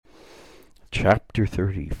Chapter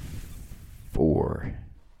 34.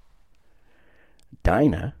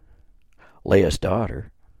 Dinah, Leah's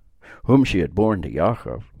daughter, whom she had borne to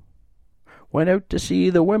Yaakov, went out to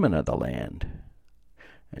see the women of the land.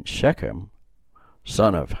 And Shechem,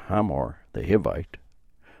 son of Hamor the Hivite,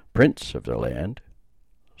 prince of the land,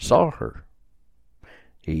 saw her.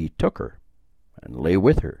 He took her and lay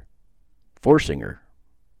with her, forcing her.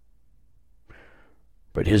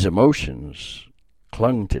 But his emotions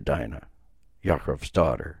clung to Dinah, Yaakov's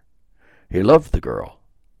daughter. He loved the girl,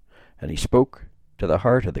 and he spoke to the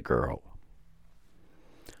heart of the girl.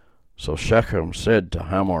 So Shechem said to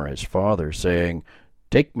Hamor his father, saying,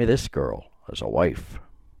 "Take me this girl as a wife."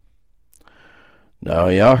 Now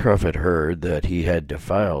Yaakov had heard that he had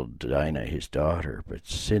defiled Dinah his daughter, but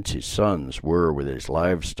since his sons were with his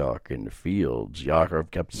livestock in the fields,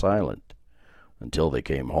 Yaakov kept silent until they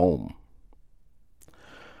came home.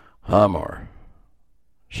 Hamor,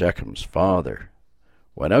 Shechem's father,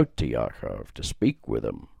 went out to Yaakov to speak with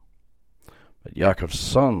him. But Yaakov's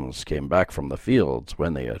sons came back from the fields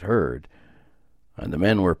when they had heard, and the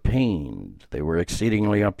men were pained. They were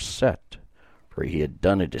exceedingly upset, for he had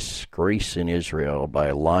done a disgrace in Israel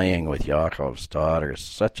by lying with Yaakov's daughter.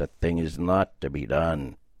 Such a thing is not to be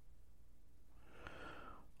done.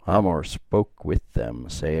 Hamor spoke with them,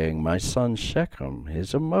 saying, "My son Shechem,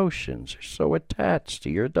 his emotions are so attached to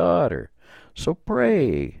your daughter. So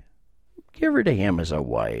pray, give her to him as a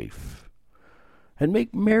wife, and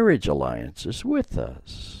make marriage alliances with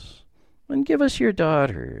us. And give us your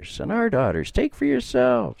daughters, and our daughters take for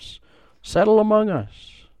yourselves. Settle among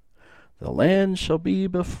us. The land shall be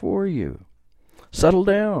before you. Settle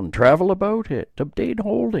down, travel about it, obtain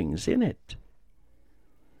holdings in it."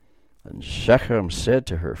 And Shechem said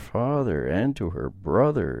to her father and to her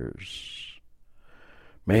brothers,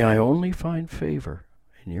 "May I only find favor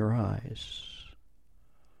in your eyes.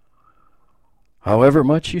 However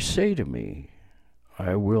much you say to me,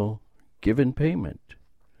 I will give in payment.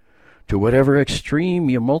 To whatever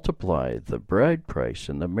extreme you multiply the bride price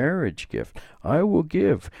and the marriage gift, I will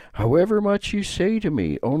give. However much you say to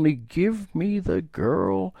me, only give me the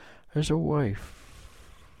girl as a wife."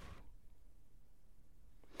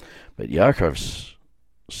 But Yaakov's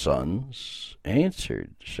sons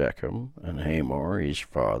answered Shechem and Hamor his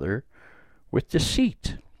father with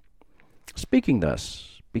deceit, speaking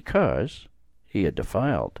thus because he had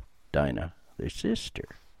defiled Dinah their sister.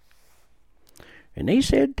 And they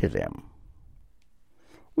said to them,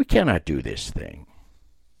 "We cannot do this thing.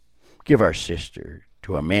 Give our sister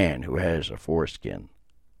to a man who has a foreskin,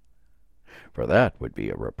 for that would be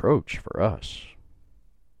a reproach for us.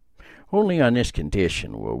 Only on this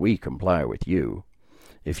condition will we comply with you,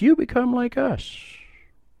 if you become like us,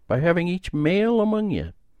 by having each male among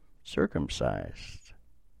you circumcised.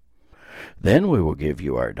 Then we will give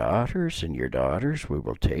you our daughters, and your daughters we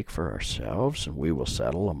will take for ourselves, and we will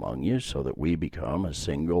settle among you so that we become a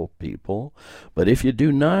single people. But if you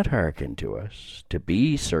do not hearken to us to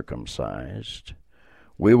be circumcised,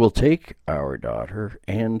 we will take our daughter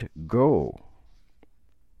and go."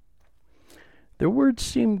 The words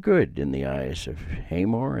seemed good in the eyes of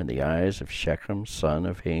Hamor and the eyes of Shechem, son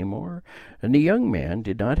of Hamor, and the young man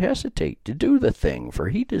did not hesitate to do the thing, for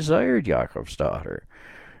he desired Yaakov's daughter.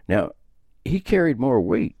 Now, he carried more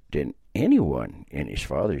weight than anyone in his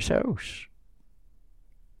father's house.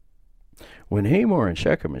 When Hamor and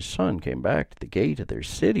Shechem his son came back to the gate of their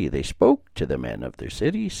city, they spoke to the men of their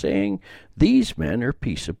city, saying, "These men are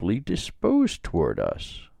peaceably disposed toward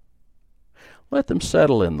us. Let them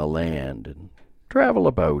settle in the land and travel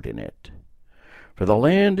about in it, for the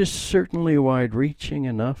land is certainly wide-reaching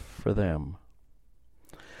enough for them.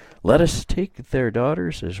 Let us take their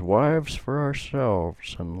daughters as wives for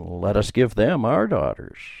ourselves, and let us give them our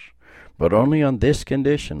daughters. But only on this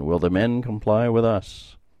condition will the men comply with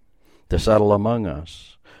us, to settle among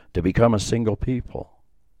us, to become a single people,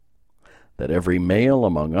 that every male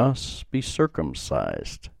among us be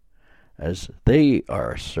circumcised, as they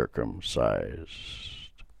are circumcised.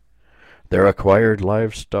 Their acquired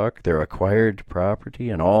livestock, their acquired property,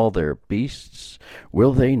 and all their beasts,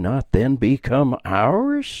 will they not then become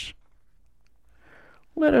ours?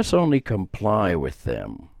 Let us only comply with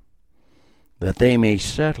them, that they may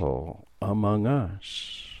settle among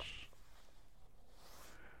us."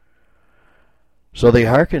 So they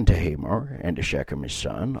hearkened to Hamor and to Shechem his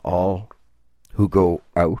son, all who go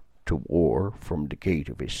out to war from the gate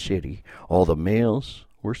of his city. All the males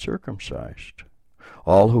were circumcised,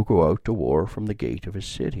 all who go out to war from the gate of his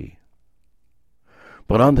city.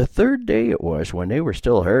 But on the third day it was, when they were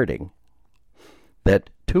still herding, that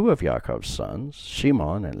two of Yaakov's sons,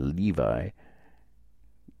 Shimon and Levi,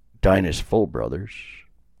 Dinah's full brothers,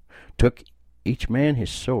 took each man his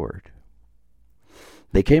sword.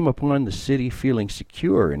 They came upon the city feeling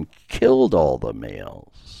secure and killed all the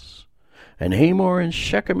males. And Hamor and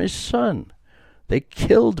Shechem his son they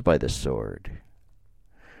killed by the sword.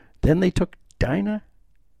 Then they took Dinah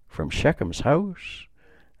from Shechem's house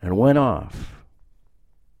and went off.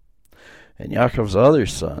 And Yaakov's other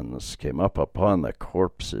sons came up upon the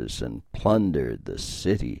corpses and plundered the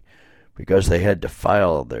city because they had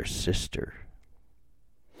defiled their sister.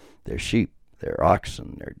 Their sheep, their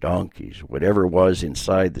oxen, their donkeys, whatever was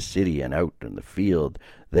inside the city and out in the field,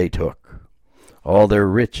 they took. All their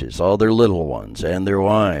riches, all their little ones, and their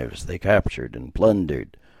wives they captured and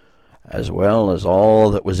plundered, as well as all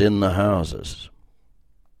that was in the houses.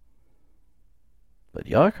 But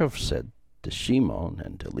Yaakov said to Shimon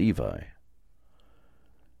and to Levi,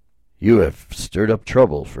 "You have stirred up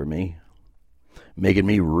trouble for me, making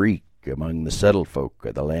me reek among the settled folk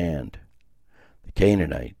of the land, the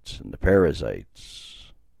Canaanites and the Perizzites.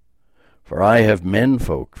 For I have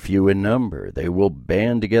menfolk few in number. They will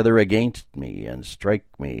band together against me and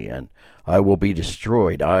strike me, and I will be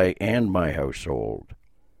destroyed, I and my household."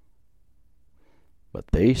 But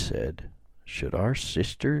they said, "Should our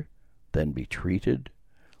sister then be treated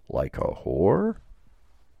like a whore?"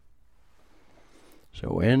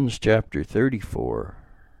 So ends chapter 34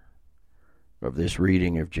 of this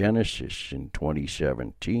reading of Genesis in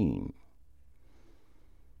 2017.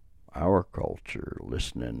 Our culture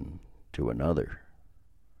listening to another.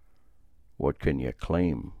 What can you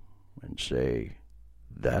claim and say,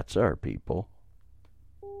 that's our people?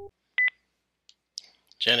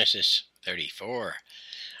 Genesis 34,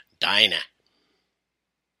 Dinah.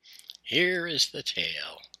 Here is the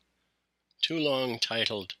tale, too long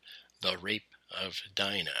titled The Rape of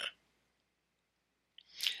Dinah.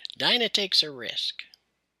 Dinah takes a risk,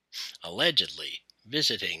 allegedly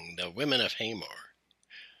visiting the women of Hamor,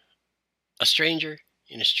 a stranger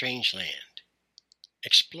in a strange land,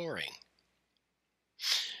 exploring.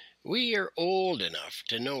 We are old enough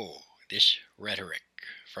to know this rhetoric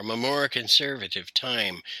from a more conservative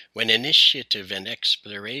time when initiative and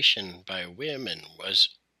exploration by women was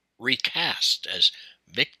recast as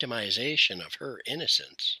victimization of her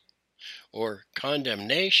innocence or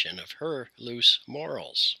condemnation of her loose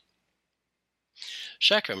morals.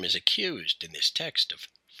 Shechem is accused in this text of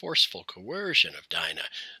forceful coercion of Dinah,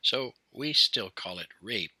 so we still call it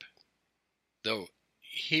rape, though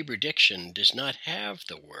Hebrew diction does not have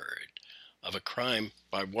the word of a crime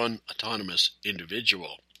by one autonomous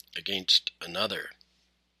individual against another.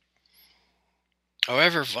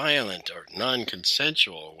 However violent or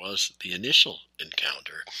non-consensual was the initial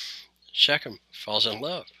encounter, Shechem falls in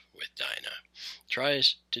love with Dinah,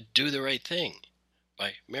 tries to do the right thing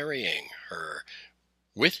by marrying her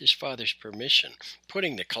with his father's permission,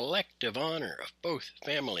 putting the collective honor of both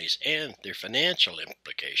families and their financial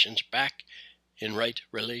implications back in right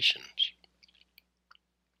relations.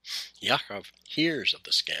 Yaakov hears of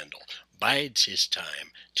the scandal, bides his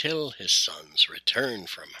time till his sons return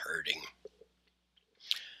from herding.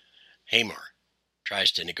 Hamor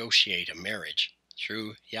tries to negotiate a marriage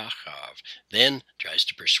through Yaakov, then tries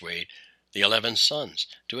to persuade the 11 sons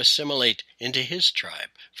to assimilate into his tribe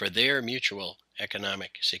for their mutual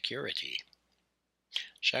economic security.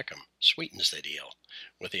 Shechem sweetens the deal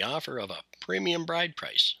with the offer of a premium bride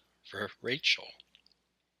price for Rachel.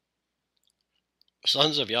 The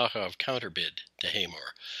sons of Yaakov counterbid to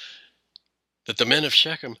Hamor that the men of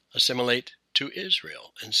Shechem assimilate to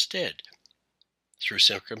Israel instead through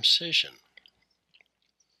circumcision.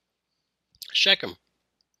 Shechem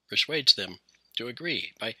persuades them to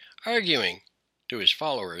agree by arguing to his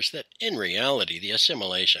followers that in reality the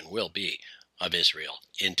assimilation will be of Israel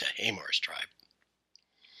into Hamor's tribe.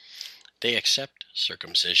 They accept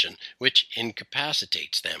circumcision, which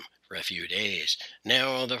incapacitates them for a few days.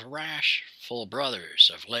 Now the wrathful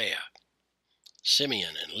brothers of Leah,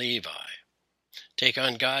 Simeon and Levi, take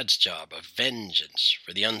on God's job of vengeance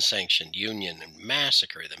for the unsanctioned union and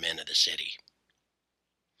massacre the men of the city.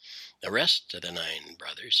 The rest of the 9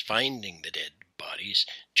 brothers, finding the dead bodies,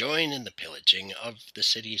 join in the pillaging of the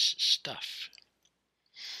city's stuff.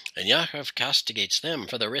 And Yaakov castigates them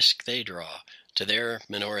for the risk they draw to their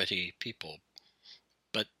minority people.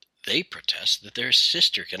 But they protest that their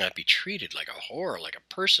sister cannot be treated like a whore, like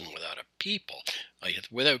a person without a people,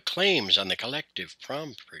 without claims on the collective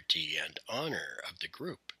property and honor of the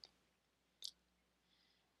group.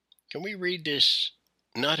 Can we read this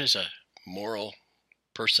not as a moral,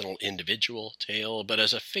 personal, individual tale, but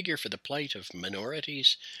as a figure for the plight of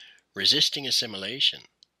minorities resisting assimilation,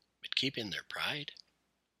 but keeping their pride?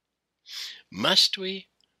 Must we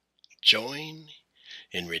join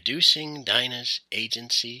in reducing Dinah's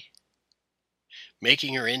agency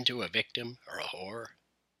making her into a victim or a whore,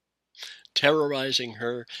 terrorizing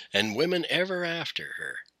her and women ever after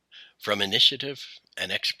her, from initiative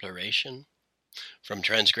and exploration, from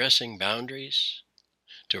transgressing boundaries,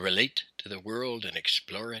 to relate to the world and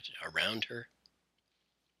explore it around her?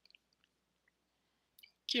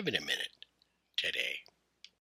 Give it a minute today.